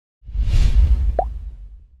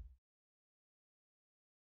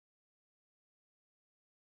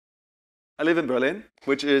I live in Berlin,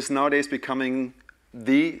 which is nowadays becoming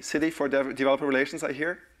the city for developer relations, I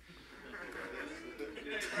hear.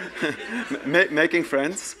 Making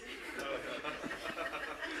friends.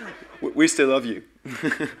 We still love you.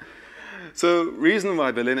 So reason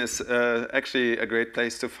why Berlin is actually a great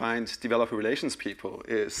place to find developer relations people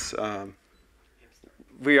is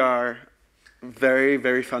we are very,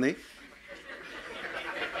 very funny.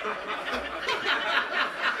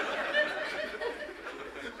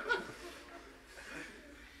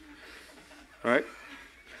 Right?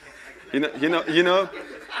 You know,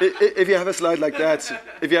 if you have a slide like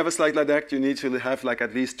that, you need to have like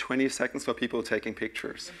at least 20 seconds for people taking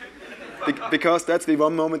pictures. Because that's the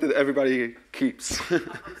one moment that everybody keeps. I'm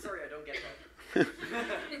sorry, I don't get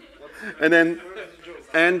that.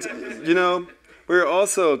 and you know, we're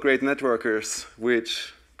also great networkers,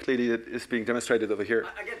 which clearly is being demonstrated over here.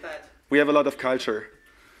 I get that. We have a lot of culture.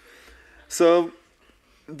 So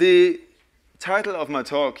the title of my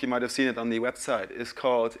talk, you might have seen it on the website, is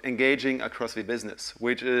called Engaging Across the Business,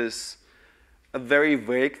 which is a very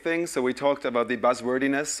vague thing. So we talked about the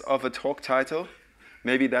buzzwordiness of a talk title.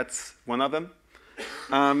 Maybe that's one of them.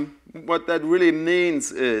 What that really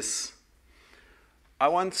means is I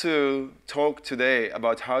want to talk today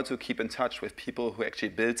about how to keep in touch with people who actually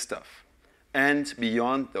build stuff and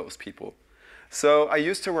beyond those people. So I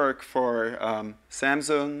used to work for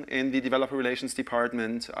Samsung in the developer relations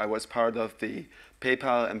department. I was part of the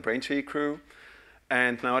PayPal and Braintree crew.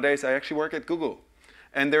 And nowadays I actually work at Google.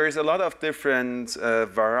 And there is a lot of different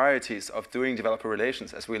varieties of doing developer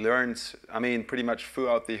relations, as we learned, I mean, pretty much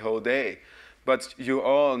throughout the whole day. But you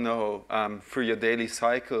all know through your daily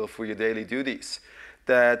cycle, through your daily duties,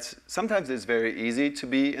 that sometimes it's very easy to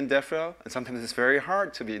be in DevRel, and sometimes it's very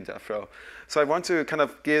hard to be in DevRel. So I want to kind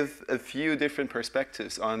of give a few different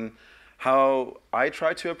perspectives on how I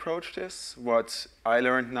try to approach this, what I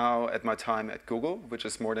learned now at my time at Google, which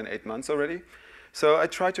is more than 8 months already. So I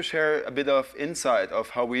try to share a bit of insight of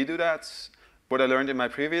how we do that, what I learned in my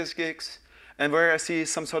previous gigs, and where I see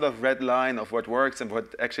some sort of red line of what works and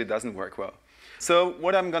what actually doesn't work well. So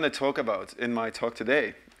what I'm going to talk about in my talk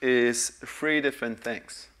today is 3 different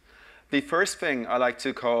things. The first thing I like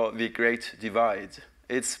to call the Great Divide.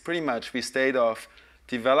 It's pretty much the state of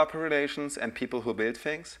developer relations and people who build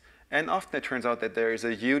things, and often it turns out that there is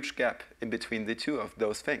a huge gap in between the two of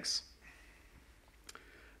those things.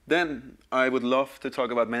 Then I would love to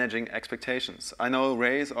talk about managing expectations. I know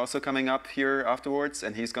Ray is also coming up here afterwards,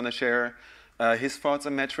 and he's going to share his thoughts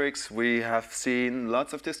on metrics. We have seen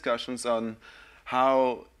lots of discussions on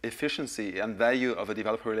how efficiency and value of a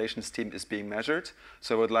developer relations team is being measured.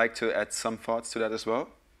 So I would like to add some thoughts to that as well.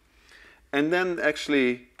 And then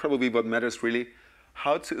actually, probably what matters really,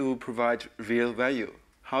 how to provide real value.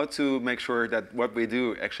 How to make sure that what we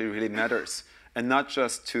do actually really matters. And not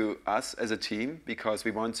just to us as a team, because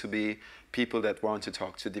we want to be people that want to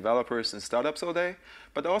talk to developers and startups all day,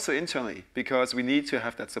 but also internally, because we need to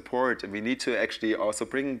have that support and we need to actually also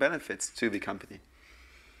bring benefits to the company.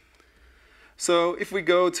 So if we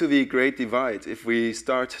go to the Great Divide, if we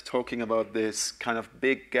start talking about this kind of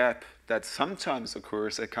big gap that sometimes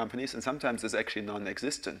occurs at companies and sometimes is actually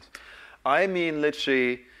non-existent, I mean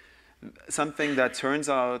literally something that turns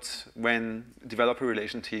out when developer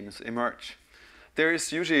relation teams emerge. There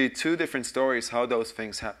is usually 2 different stories how those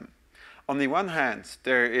things happen. On the one hand,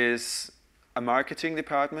 there is a marketing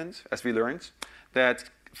department, as we learned, that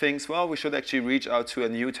thinks, well, we should actually reach out to a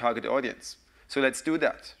new target audience. So let's do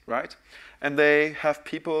that, right? And they have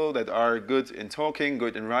people that are good in talking,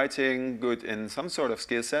 good in writing, good in some sort of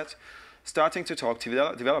skill set, starting to talk to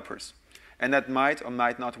developers. And that might or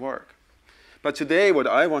might not work. But today, what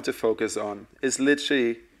I want to focus on is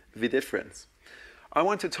literally the difference. I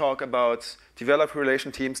want to talk about developer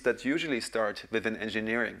relation teams that usually start within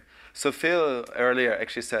engineering. So Phil earlier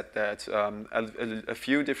actually said that a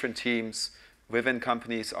few different teams within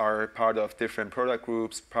companies are part of different product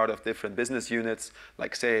groups, part of different business units,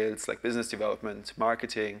 like sales, like business development,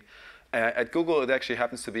 marketing. At Google, it actually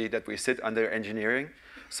happens to be that we sit under engineering.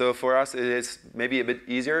 So for us, it is maybe a bit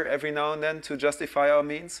easier every now and then to justify our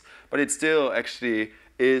means, but it still actually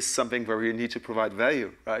is something where we need to provide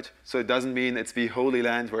value, right? So it doesn't mean it's the holy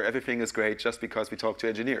land where everything is great just because we talk to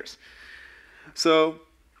engineers. So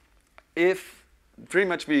if pretty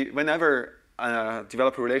much whenever a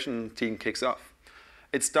developer relation team kicks off,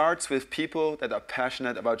 it starts with people that are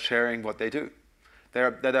passionate about sharing what they do.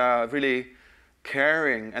 That are really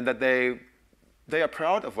caring and that they are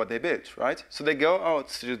proud of what they build, right? So they go out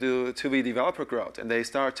to the developer crowd and they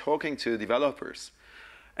start talking to developers.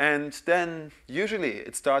 And then usually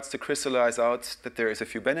it starts to crystallize out that there is a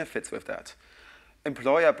few benefits with that.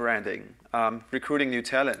 employer branding, recruiting new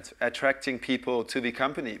talent, attracting people to the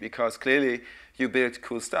company, because clearly you build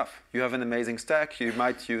cool stuff. You have an amazing stack. You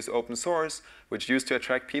might use open source, which used to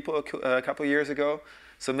attract people a couple years ago.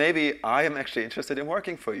 So maybe I am actually interested in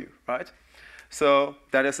working for you, right? So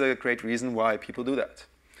that is a great reason why people do that.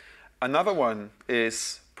 Another one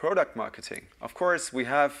is product marketing. Of course, we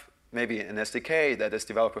have maybe an SDK that is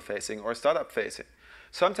developer-facing or startup-facing.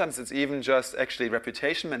 Sometimes it's even just actually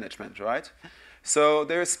reputation management, right? So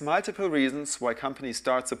there's multiple reasons why companies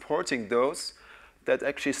start supporting those that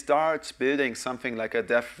actually start building something like a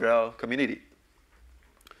DevRel community.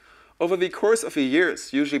 Over the course of the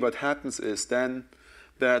years, usually what happens is then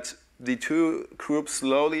that the two groups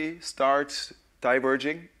slowly start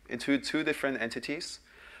diverging into two different entities,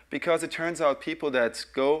 because it turns out people that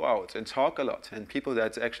go out and talk a lot and people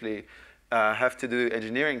that actually have to do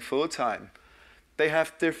engineering full-time, they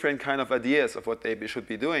have different kind of ideas of what they should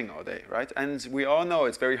be doing all day, right? And we all know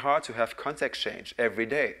it's very hard to have context change every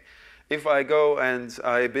day. If I go and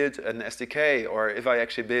I build an SDK, or if I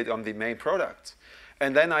actually build on the main product,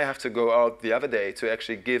 and then I have to go out the other day to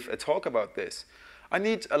actually give a talk about this, I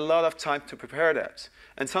need a lot of time to prepare that.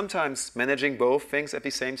 And sometimes managing both things at the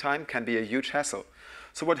same time can be a huge hassle.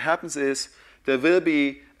 So what happens is there will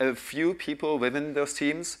be a few people within those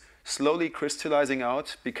teams slowly crystallizing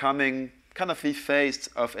out, becoming kind of the face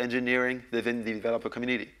of engineering within the developer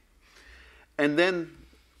community. And then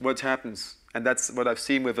what happens, and that's what I've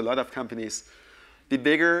seen with a lot of companies, the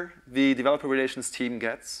bigger the developer relations team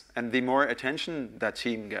gets and the more attention that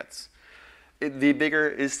team gets, the bigger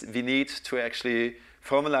is the need to actually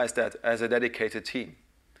formalize that as a dedicated team.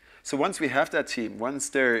 So once we have that team, once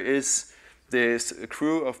there is this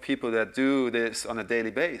crew of people that do this on a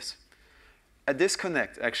daily basis, a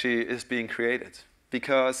disconnect actually is being created,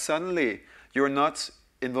 because suddenly you're not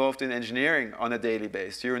involved in engineering on a daily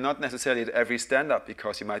basis. You're not necessarily at every stand-up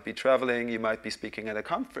because you might be traveling, you might be speaking at a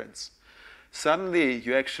conference. Suddenly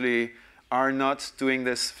you actually are not doing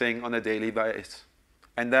this thing on a daily basis.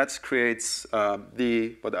 And that creates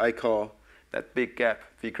what I call that big gap,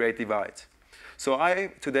 the great divide. So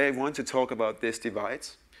I today want to talk about this divide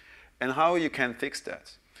and how you can fix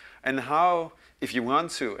that. And how, if you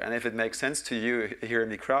want to, and if it makes sense to you here in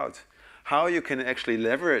the crowd, how you can actually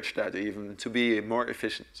leverage that even to be more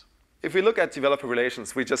efficient. If we look at developer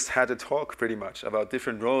relations, we just had a talk pretty much about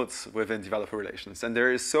different roles within developer relations. And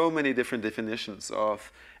there is so many different definitions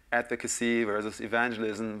of advocacy versus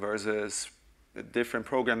evangelism versus different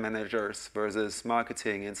program managers versus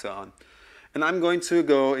marketing and so on. And I'm going to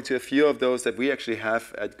go into a few of those that we actually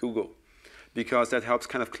have at Google, because that helps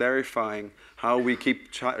kind of clarifying how we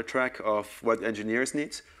keep track of what engineers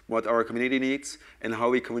need, what our community needs, and how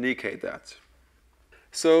we communicate that.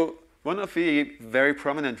 So one of the very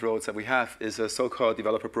prominent roles that we have is a so-called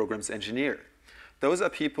developer programs engineer. Those are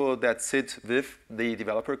people that sit with the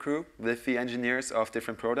developer crew, with the engineers of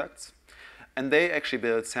different products, and they actually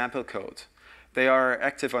build sample code. They are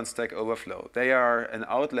active on Stack Overflow. They are an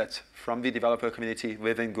outlet from the developer community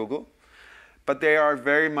within Google, but they are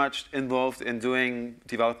very much involved in doing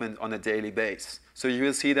development on a daily basis. So you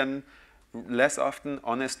will see them less often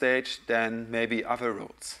on a stage than maybe other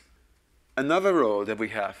roles. Another role that we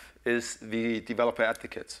have is the developer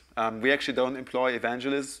advocate. We actually don't employ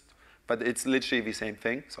evangelists, but it's literally the same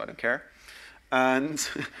thing, so I don't care. And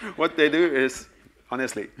what they do is,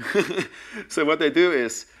 honestly, so what they do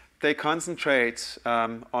is they concentrate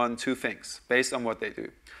on two things based on what they do.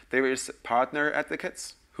 There is partner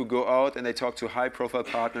advocates who go out and they talk to high-profile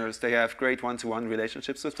partners. They have great one-to-one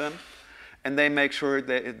relationships with them. And they make sure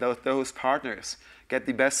that those partners get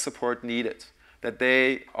the best support needed, that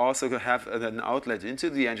they also have an outlet into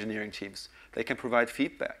the engineering teams. They can provide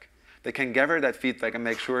feedback. They can gather that feedback and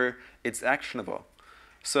make sure it's actionable.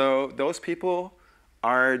 So those people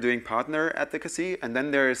are doing partner advocacy, and then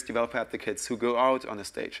there's developer advocates who go out on a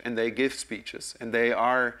stage and they give speeches, and they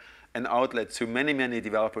are an outlet to many, many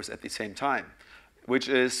developers at the same time, which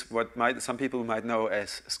is what some people might know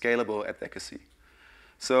as scalable advocacy.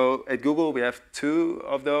 So at Google, we have two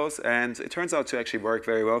of those, and it turns out to actually work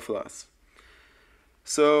very well for us.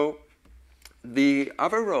 So the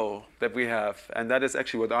other role that we have, and that is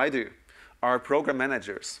actually what I do, are program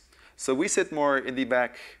managers. So we sit more in the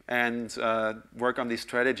back and work on the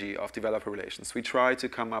strategy of developer relations. We try to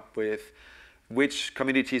come up with which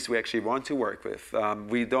communities we actually want to work with.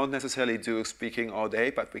 We don't necessarily do speaking all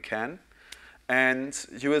day, but we can. And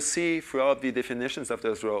you will see throughout the definitions of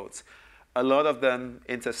those roles, a lot of them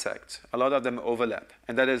intersect, a lot of them overlap,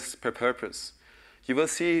 and that is per purpose. You will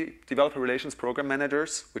see developer relations program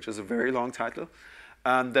managers, which is a very long title,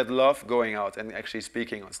 that love going out and actually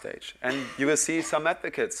speaking on stage. And you will see some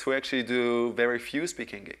advocates who actually do very few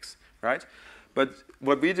speaking gigs, right? But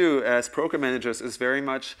what we do as program managers is very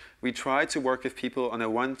much, we try to work with people on a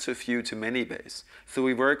one to few to many base. So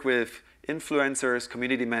we work with influencers,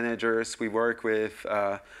 community managers, we work with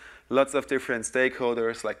lots of different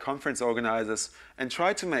stakeholders like conference organizers, and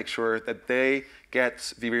try to make sure that they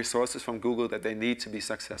get the resources from Google that they need to be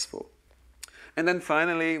successful. And then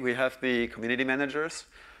finally, we have the community managers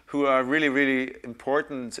who are really, really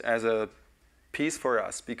important as a piece for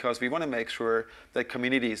us, because we want to make sure that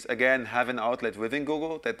communities, again, have an outlet within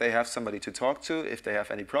Google, that they have somebody to talk to if they have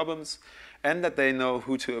any problems, and that they know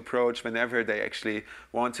who to approach whenever they actually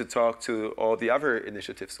want to talk to all the other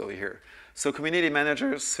initiatives over here. So community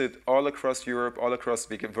managers sit all across Europe, all across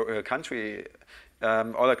the country,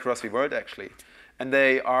 all across the world actually. And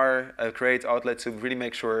they are a great outlet to really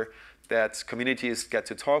make sure that communities get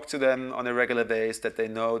to talk to them on a regular basis, that they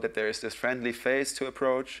know that there is this friendly face to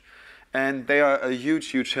approach. And they are a huge,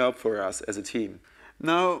 huge help for us as a team.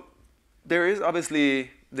 Now, there is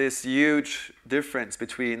obviously this huge difference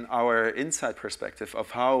between our inside perspective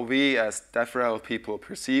of how we as DevRel people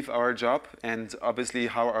perceive our job, and obviously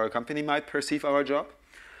how our company might perceive our job,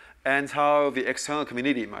 and how the external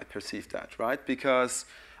community might perceive that, right? Because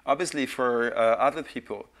obviously for other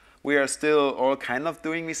people, we are still all kind of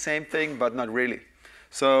doing the same thing, but not really.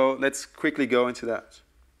 So let's quickly go into that.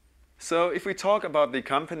 So if we talk about the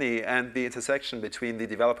company and the intersection between the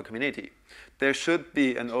developer community, there should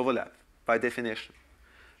be an overlap by definition.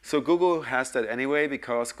 So Google has that anyway,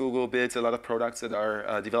 because Google builds a lot of products that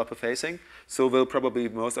are developer facing. So will probably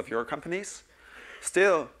most of your companies.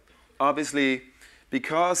 Still, obviously,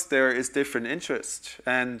 because there is different interest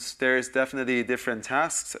and there is definitely different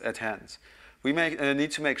tasks at hand, we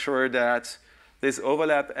need to make sure that this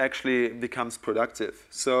overlap actually becomes productive.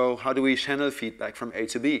 So how do we channel feedback from A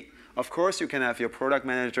to B? Of course, you can have your product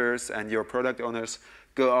managers and your product owners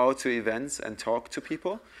go out to events and talk to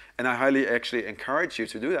people. And I highly actually encourage you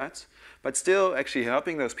to do that. But still actually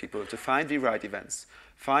helping those people to find the right events,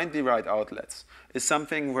 find the right outlets, is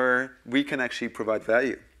something where we can actually provide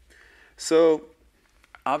value. So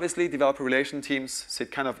obviously, developer relation teams sit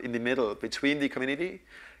kind of in the middle between the community,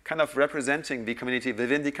 kind of representing the community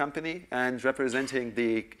within the company and representing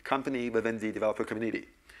the company within the developer community.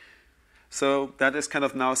 So that is kind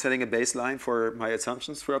of now setting a baseline for my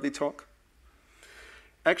assumptions throughout the talk.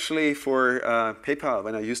 Actually, for PayPal,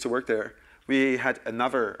 when I used to work there, we had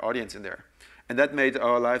another audience in there. And that made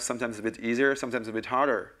our lives sometimes a bit easier, sometimes a bit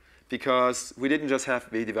harder, because we didn't just have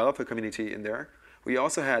the developer community in there. We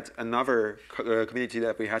also had another community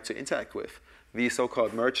that we had to interact with, the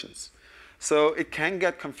so-called merchants. So it can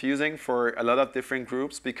get confusing for a lot of different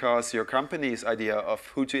groups, because your company's idea of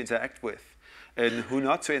who to interact with and who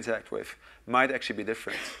not to interact with might actually be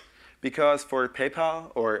different. Because for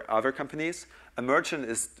PayPal or other companies, a merchant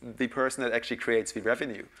is the person that actually creates the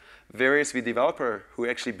revenue. Whereas the developer who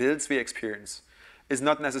actually builds the experience is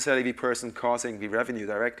not necessarily the person causing the revenue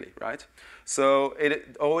directly, right? So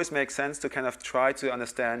it always makes sense to kind of try to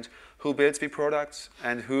understand who builds the product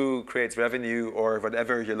and who creates revenue or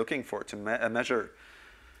whatever you're looking for to measure.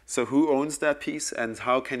 So who owns that piece and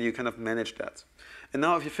how can you kind of manage that? And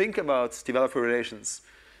now if you think about developer relations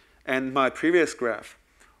and my previous graph,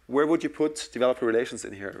 where would you put developer relations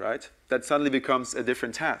in here, right? That suddenly becomes a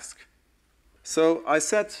different task. So I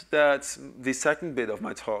said that the second bit of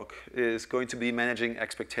my talk is going to be managing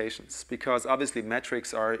expectations, because obviously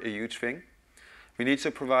metrics are a huge thing. We need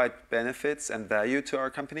to provide benefits and value to our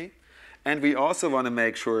company. And we also want to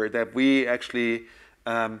make sure that we actually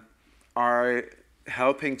are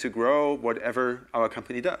helping to grow whatever our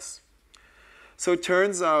company does. So it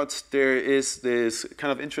turns out there is this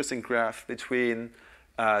kind of interesting graph between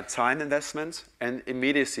time investment and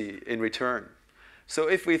immediacy in return. So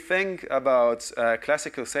if we think about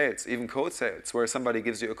classical sales, even cold sales, where somebody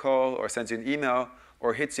gives you a call or sends you an email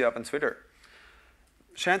or hits you up on Twitter,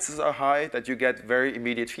 chances are high that you get very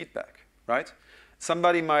immediate feedback, right?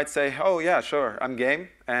 Somebody might say, oh yeah, sure, I'm game,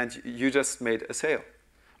 and you just made a sale.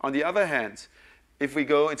 On the other hand, if we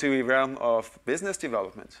go into the realm of business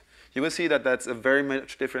development, you will see that that's a very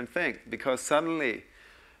much different thing, because suddenly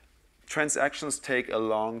transactions take a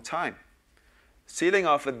long time. Sealing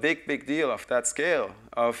off a big deal of that scale,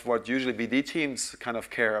 of what usually BD teams kind of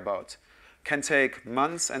care about, can take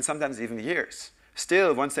months and sometimes even years.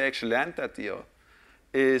 Still, once they actually land that deal,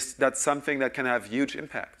 that's something that can have huge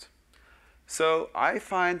impact. So I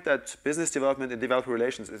find that business development and developer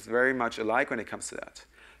relations is very much alike when it comes to that.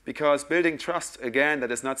 Because building trust, again,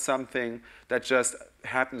 that is not something that just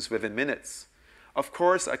happens within minutes. Of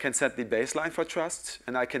course, I can set the baseline for trust,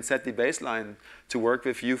 and I can set the baseline to work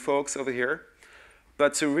with you folks over here.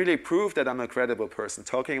 But to really prove that I'm a credible person,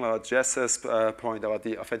 talking about Jess's point about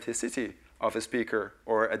the authenticity of a speaker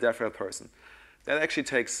or a deaf person, that actually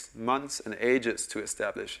takes months and ages to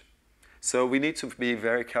establish. So we need to be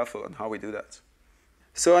very careful on how we do that.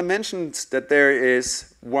 So I mentioned that there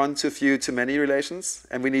is one to few to many relations,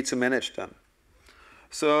 and we need to manage them.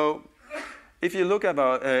 So if you look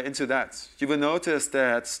into that, you will notice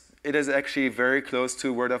that it is actually very close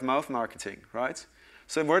to word-of-mouth marketing, right?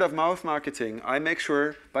 So in word-of-mouth marketing, I make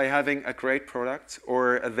sure by having a great product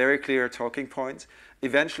or a very clear talking point,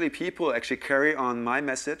 eventually people actually carry on my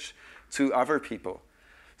message to other people.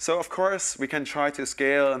 So of course, we can try to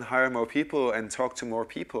scale and hire more people and talk to more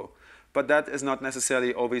people, but that is not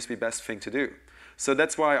necessarily always the best thing to do. So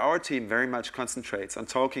that's why our team very much concentrates on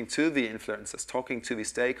talking to the influencers, talking to the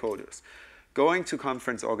stakeholders, going to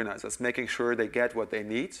conference organizers, making sure they get what they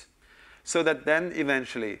need, so that then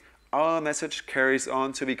eventually our message carries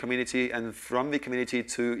on to the community and from the community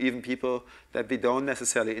to even people that we don't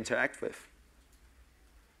necessarily interact with.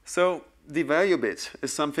 So the value bit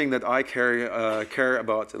is something that I care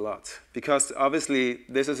about a lot, because obviously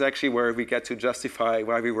this is actually where we get to justify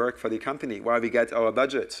why we work for the company, why we get our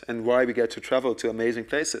budget, and why we get to travel to amazing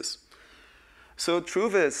places. So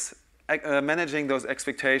truth is, managing those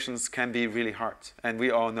expectations can be really hard, and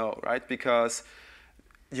we all know, right? Because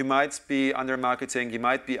you might be under marketing, you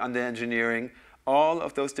might be under engineering. All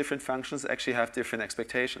of those different functions actually have different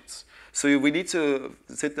expectations. So we need to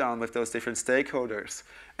sit down with those different stakeholders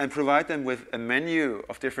and provide them with a menu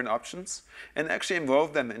of different options and actually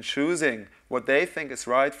involve them in choosing what they think is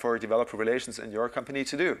right for developer relations in your company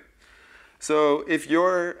to do. So if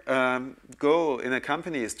your goal in a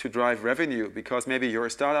company is to drive revenue because maybe you're a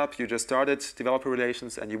startup, you just started developer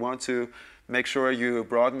relations and you want to make sure you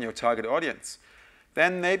broaden your target audience,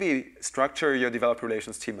 then maybe structure your developer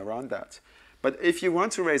relations team around that. But if you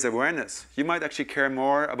want to raise awareness, you might actually care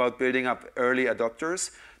more about building up early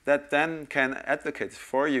adopters that then can advocate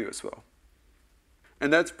for you as well.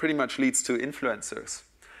 And that pretty much leads to influencers.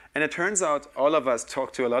 And it turns out all of us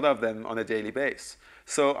talk to a lot of them on a daily basis.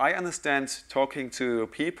 So I understand talking to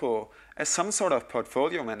people as some sort of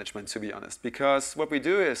portfolio management, to be honest, because what we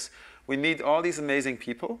do is we meet all these amazing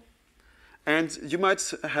people. And you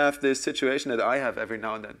might have this situation that I have every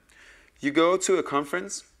now and then. You go to a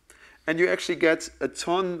conference and you actually get a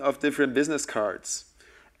ton of different business cards.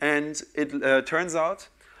 And it turns out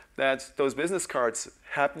that those business cards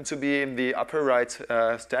happen to be in the upper right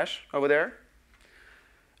stash over there.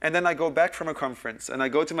 And then I go back from a conference and I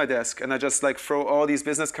go to my desk and I just like throw all these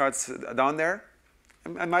business cards down there.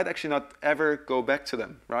 I might actually not ever go back to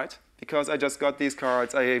them, right? Because I just got these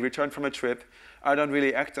cards, I returned from a trip, I don't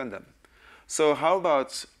really act on them. So how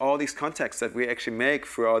about all these contacts that we actually make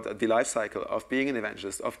throughout the life cycle of being an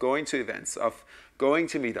evangelist, of going to events, of going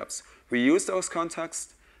to meetups? We use those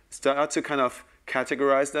contacts, start to kind of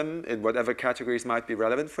categorize them in whatever categories might be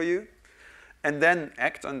relevant for you, and then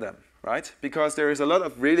act on them, right? Because there is a lot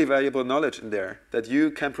of really valuable knowledge in there that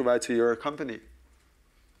you can provide to your company.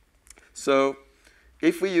 So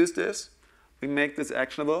if we use this, we make this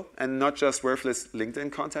actionable and not just worthless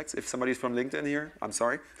LinkedIn contacts. If somebody's from LinkedIn here, I'm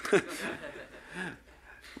sorry.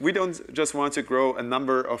 We don't just want to grow a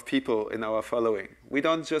number of people in our following. We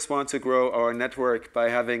don't just want to grow our network by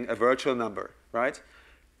having a virtual number, right?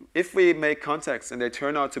 If we make contacts and they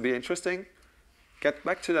turn out to be interesting, get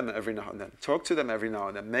back to them every now and then. Talk to them every now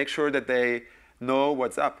and then. Make sure that they know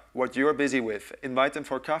what's up, what you're busy with. Invite them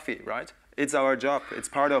for coffee, right? It's our job. It's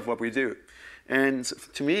part of what we do. And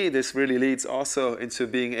to me, this really leads also into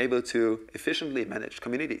being able to efficiently manage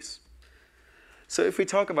communities. So if we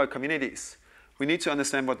talk about communities, we need to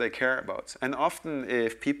understand what they care about. And often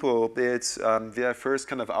if people build their first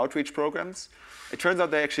kind of outreach programs, it turns out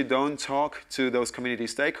they actually don't talk to those community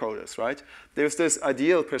stakeholders, right? There's this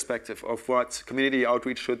ideal perspective of what community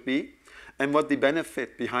outreach should be and what the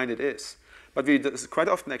benefit behind it is. But we quite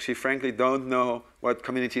often actually, frankly, don't know what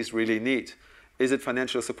communities really need. Is it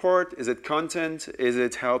financial support? Is it content? Is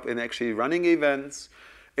it help in actually running events?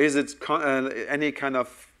 Is it any kind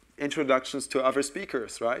of introductions to other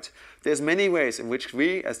speakers, right? There's many ways in which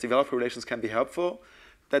we, as developer relations, can be helpful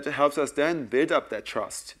that helps us then build up that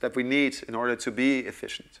trust that we need in order to be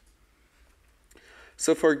efficient.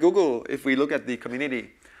 So for Google, if we look at the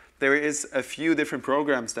community, there is a few different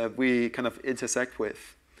programs that we kind of intersect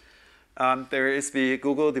with. There is the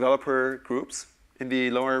Google Developer Groups in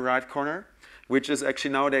the lower right corner, which is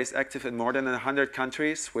actually nowadays active in more than 100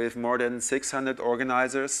 countries with more than 600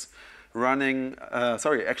 organizers running,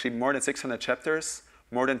 actually more than 600 chapters,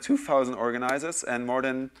 more than 2,000 organizers and more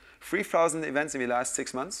than 3,000 events in the last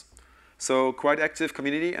 6 months. So quite active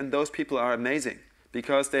community, and those people are amazing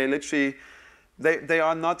because they literally, they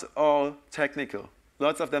are not all technical.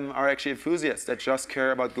 Lots of them are actually enthusiasts that just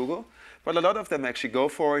care about Google, but a lot of them actually go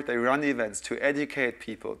for it. They run events to educate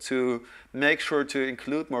people, to make sure to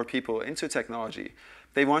include more people into technology.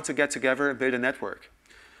 They want to get together and build a network.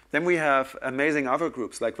 Then we have amazing other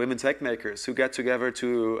groups like Women Tech Makers who get together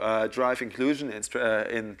to drive inclusion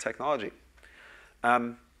in technology.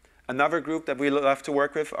 Another group that we love to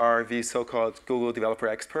work with are the so-called Google Developer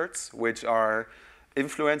Experts, which are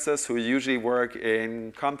influencers who usually work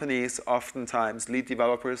in companies, oftentimes lead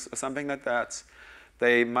developers or something like that.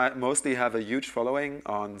 They might mostly have a huge following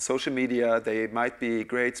on social media. They might be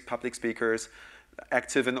great public speakers,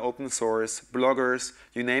 active in open source, bloggers,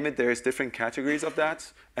 you name it, there's different categories of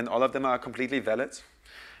that, and all of them are completely valid.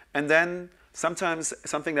 And then sometimes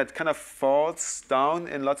something that kind of falls down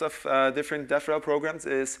in lots of different DevRel programs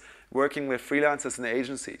is working with freelancers and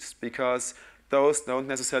agencies, because those don't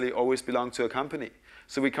necessarily always belong to a company.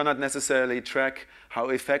 So we cannot necessarily track how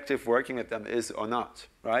effective working with them is or not,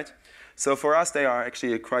 right? So for us, they are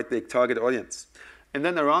actually a quite big target audience. And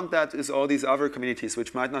then around that is all these other communities,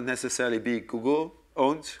 which might not necessarily be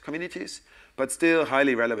Google-owned communities, but still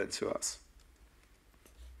highly relevant to us.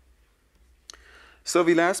 So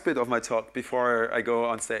the last bit of my talk before I go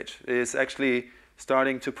on stage is actually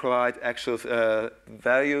starting to provide actual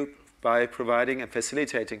value by providing and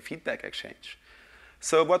facilitating feedback exchange.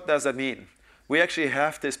 So what does that mean? We actually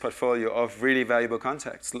have this portfolio of really valuable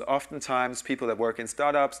contacts. Oftentimes people that work in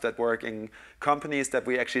startups, that work in companies that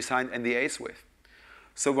we actually sign NDAs with.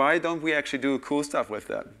 So why don't we actually do cool stuff with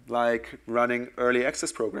them, like running early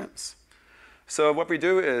access programs? So what we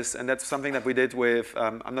do is, and that's something that we did with,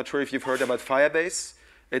 I'm not sure if you've heard about Firebase.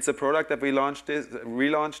 It's a product that we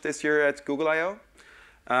relaunched this year at Google I/O.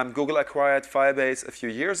 Google acquired Firebase a few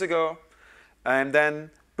years ago, and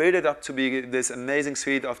then built it up to be this amazing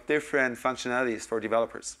suite of different functionalities for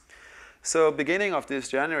developers. So beginning of this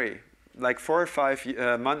January, like 4 or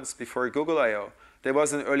 5 months before Google I/O, there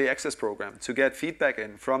was an early access program to get feedback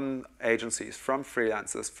in from agencies, from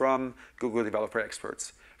freelancers, from Google Developer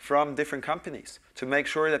Experts, from different companies, to make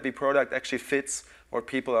sure that the product actually fits what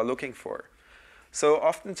people are looking for. So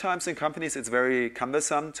oftentimes in companies, it's very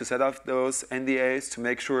cumbersome to set up those NDAs to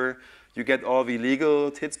make sure you get all the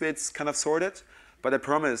legal tidbits kind of sorted. But I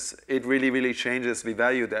promise it really, really changes the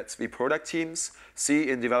value that the product teams see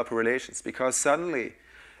in developer relations, because suddenly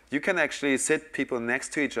you can actually sit people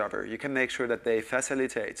next to each other. You can make sure that they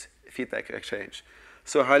facilitate feedback exchange.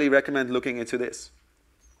 So I highly recommend looking into this.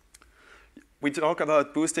 We talk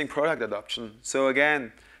about boosting product adoption. So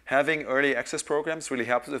again, having early access programs really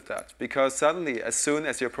helps with that, because suddenly, as soon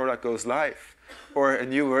as your product goes live or a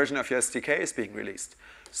new version of your SDK is being released,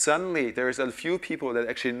 suddenly there's a few people that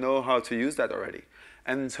actually know how to use that already.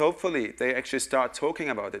 And hopefully they actually start talking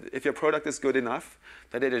about it. If your product is good enough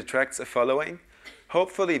that it attracts a following,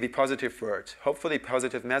 hopefully the positive word, hopefully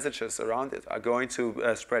positive messages around it are going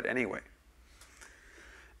to spread anyway.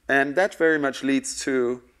 And that very much leads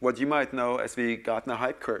to what you might know as the Gartner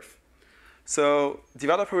hype curve. So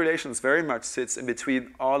developer relations very much sits in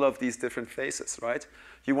between all of these different phases, right?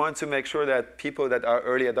 You want to make sure that people that are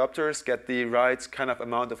early adopters get the right kind of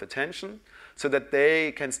amount of attention so that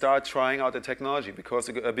they can start trying out the technology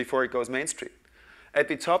before it goes mainstream. At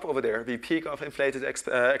the top over there, the peak of inflated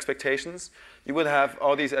expectations, you will have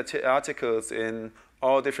all these articles in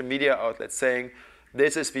all different media outlets saying,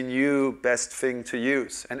 this is the new best thing to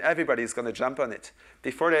use, and everybody's going to jump on it,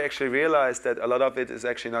 before they actually realize that a lot of it is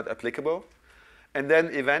actually not applicable. And then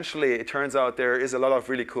eventually it turns out there is a lot of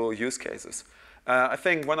really cool use cases. I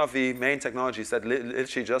think one of the main technologies that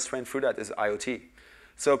literally just went through that is IoT.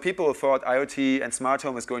 So people thought IoT and smart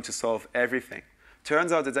home is going to solve everything.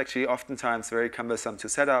 Turns out it's actually oftentimes very cumbersome to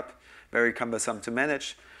set up, very cumbersome to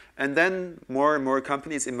manage. And then more and more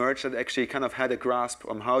companies emerged that actually kind of had a grasp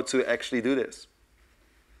on how to actually do this.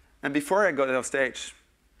 And before I go off stage,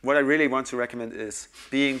 what I really want to recommend is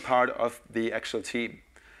being part of the actual team.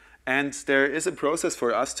 And there is a process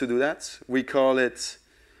for us to do that. We call it,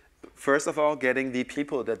 first of all, getting the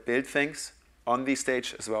people that build things on the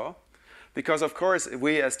stage as well. Because of course,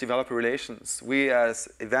 we as developer relations, we as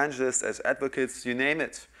evangelists, as advocates, you name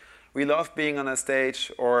it, we love being on a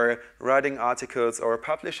stage or writing articles or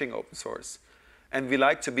publishing open source. And we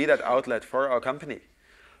like to be that outlet for our company.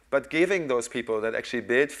 But giving those people that actually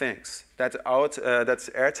build things, that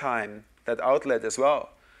airtime, that outlet as well,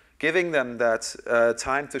 giving them that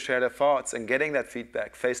time to share their thoughts and getting that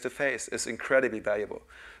feedback face-to-face is incredibly valuable.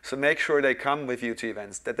 So make sure they come with you to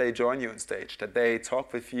events, that they join you on stage, that they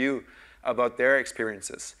talk with you about their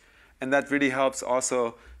experiences. And that really helps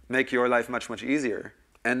also make your life much, much easier.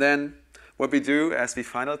 And then what we do as the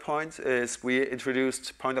final point is we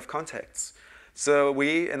introduced point of contacts. So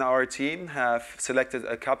we in our team have selected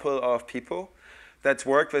a couple of people that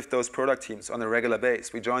work with those product teams on a regular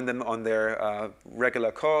basis. We join them on their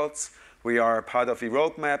regular calls. We are part of the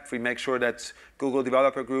roadmap. We make sure that Google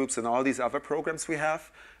developer groups and all these other programs we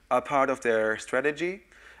have are part of their strategy.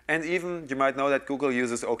 And even you might know that Google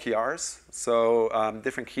uses OKRs, so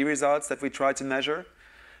different key results that we try to measure.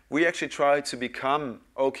 We actually try to become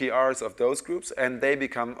OKRs of those groups, and they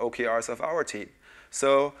become OKRs of our team.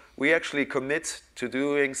 So we actually commit to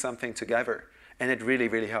doing something together, and it really,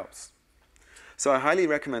 really helps. So I highly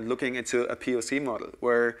recommend looking into a POC model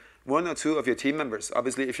where one or two of your team members,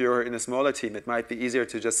 obviously if you're in a smaller team, it might be easier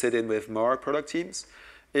to just sit in with more product teams.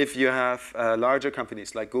 If you have larger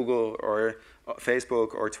companies like Google or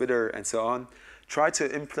Facebook or Twitter and so on, try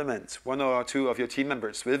to implement one or two of your team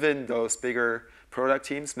members within those bigger product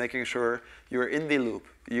teams, making sure you're in the loop.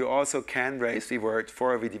 You also can raise the word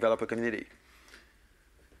for the developer community.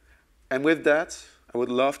 And with that, I would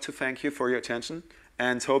love to thank you for your attention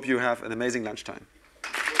and hope you have an amazing lunchtime.